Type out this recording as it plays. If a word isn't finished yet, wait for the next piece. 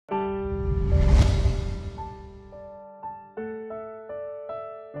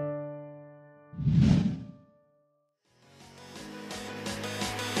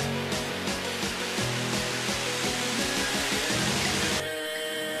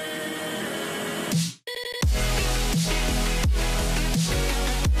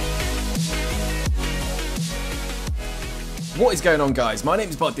What is going on, guys? My name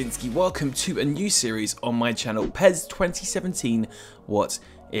is Bardinski. Welcome to a new series on my channel, PES 2017 What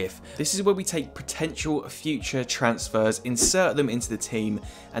If. This is where we take potential future transfers, insert them into the team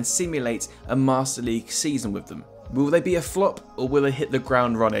and simulate a Master League season with them. Will they be a flop or will they hit the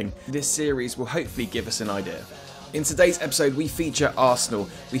ground running? This series will hopefully give us an idea. In today's episode we feature Arsenal.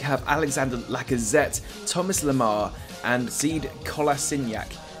 We have Alexander Lacazette, Thomas Lemar and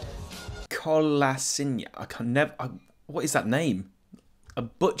Kolašinac. What is that name?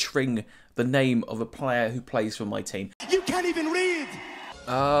 I'm butchering the name of a player who plays for my team. You can't even read!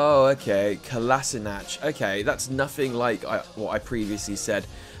 Oh, okay. Kolašinac. Okay, that's nothing like what I previously said.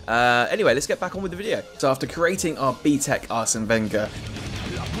 Anyway, let's get back on with the video. So after creating our B-Tech Arsene Wenger,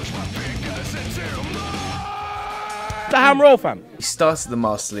 the ham roll, fam. We started the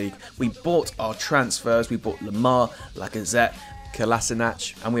Master League. We bought our transfers. We bought Lemar, Lacazette,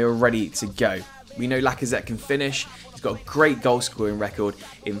 Kolašinac, and we were ready to go. We know Lacazette can finish. He's got a great goal scoring record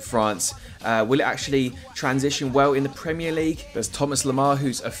in France. Will it actually transition well in the Premier League? There's Thomas Lemar,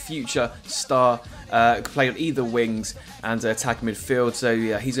 who's a future star, play on either wings and attack midfield, so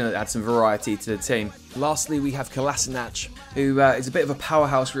yeah, he's going to add some variety to the team. Lastly, we have Kolašinac, who is a bit of a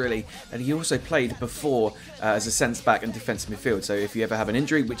powerhouse really, and he also played before as a centre-back and defensive midfield, so if you ever have an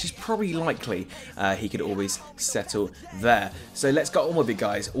injury, which is probably likely, he could always settle there. So let's get on with it,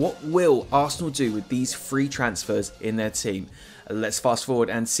 guys. What will Arsenal do with these free transfers in their team? Let's fast forward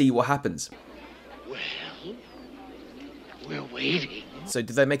and see what happens. Well, we're waiting. So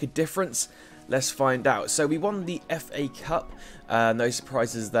did they make a difference? Let's find out. So we won the FA Cup, no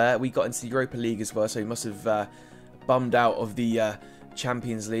surprises there. We got into the Europa League as well, so we must have bummed out of the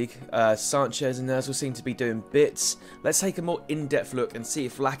Champions League. Sanchez and Ozil seem to be doing bits. Let's take a more in-depth look and see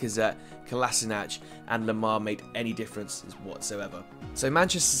if Lacazette, Kolašinac and Lemar made any difference whatsoever. So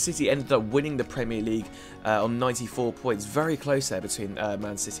Manchester City ended up winning the Premier League on 94 points. Very close there between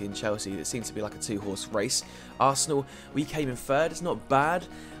Man City and Chelsea. It seemed to be like a two-horse race. Arsenal, we came in third. It's not bad.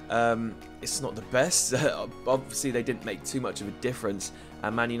 It's not the best. Obviously, they didn't make too much of a difference.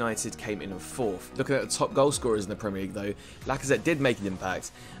 And Man United came in at fourth. Looking at the top goal scorers in the Premier League, though, Lacazette did make an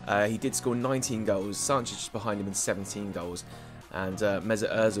impact. He did score 19 goals. Sanchez just behind him in 17 goals. And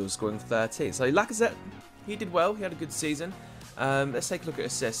Mesut Ozil scoring 13. So Lacazette, he did well. He had a good season. Let's take a look at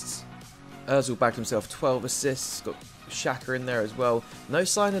assists. Ozil bagged himself 12 assists. Got Xhaka in there as well. No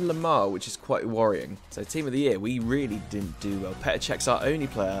sign of Lemar, which is quite worrying. So Team of the Year, we really didn't do well. Petr Cech's our only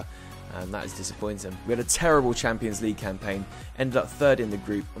player, and that is disappointing. We had a terrible Champions League campaign. Ended up third in the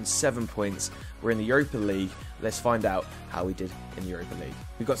group on 7 points. We're in the Europa League. Let's find out how we did in the Europa League.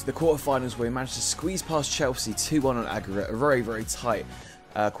 We got to the quarterfinals where we managed to squeeze past Chelsea 2-1 on aggregate. A very, very tight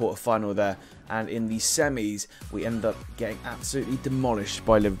quarter-final there. And in the semis, we ended up getting absolutely demolished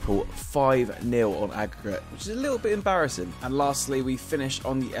by Liverpool 5-0 on aggregate, which is a little bit embarrassing. And lastly, we finished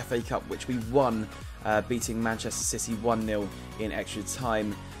on the FA Cup, which we won, beating Manchester City 1-0 in extra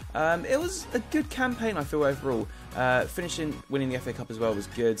time. It was a good campaign, I feel, overall. Winning the FA Cup as well was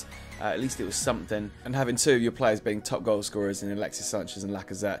good. At least it was something. And having two of your players being top goal scorers in Alexis Sanchez and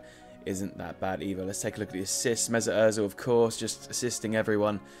Lacazette isn't that bad either. Let's take a look at the assists. Mesut Ozil, of course, just assisting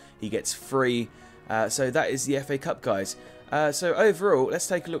everyone. He gets free. So that is the FA Cup, guys. So overall, let's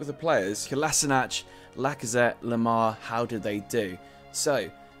take a look at the players. Kolašinac, Lacazette, Lemar, how did they do? So,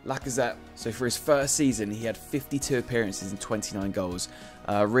 Lacazette, so for his first season, he had 52 appearances and 29 goals.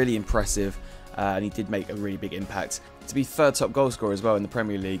 Really impressive. And he did make a really big impact. To be third top goal scorer as well in the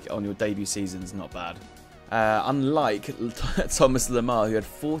Premier League on your debut season is not bad. Unlike Thomas Lemar, who had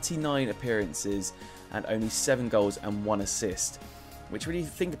 49 appearances and only 7 goals and 1 assist. Which, when you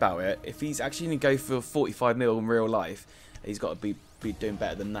think about it, if he's actually going to go for 45 mil in real life, he's got to be doing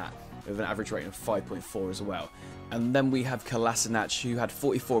better than that, with an average rating of 5.4 as well. And then we have Kolašinac, who had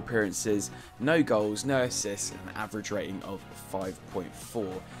 44 appearances, no goals, no assists, and an average rating of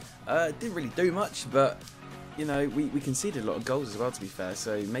 5.4. Didn't really do much, but, you know, we conceded a lot of goals as well, to be fair,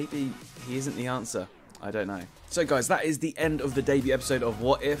 so maybe he isn't the answer. I don't know. So guys, that is the end of the debut episode of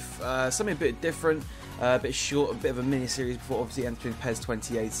What If. Something a bit different, a bit short, a bit of a mini-series before obviously entering PES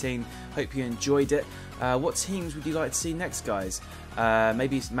 2018. Hope you enjoyed it. What teams would you like to see next, guys?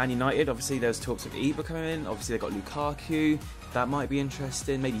 Maybe it's Man United. Obviously, there's talks of Ibra coming in. Obviously, they've got Lukaku. That might be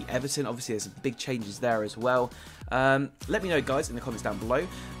interesting. Maybe Everton. Obviously, there's some big changes there as well. Let me know, guys, in the comments down below.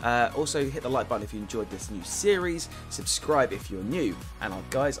 Also, hit the like button if you enjoyed this new series. Subscribe if you're new. And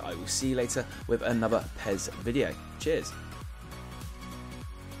guys, I will see you later with another PES video. Cheers.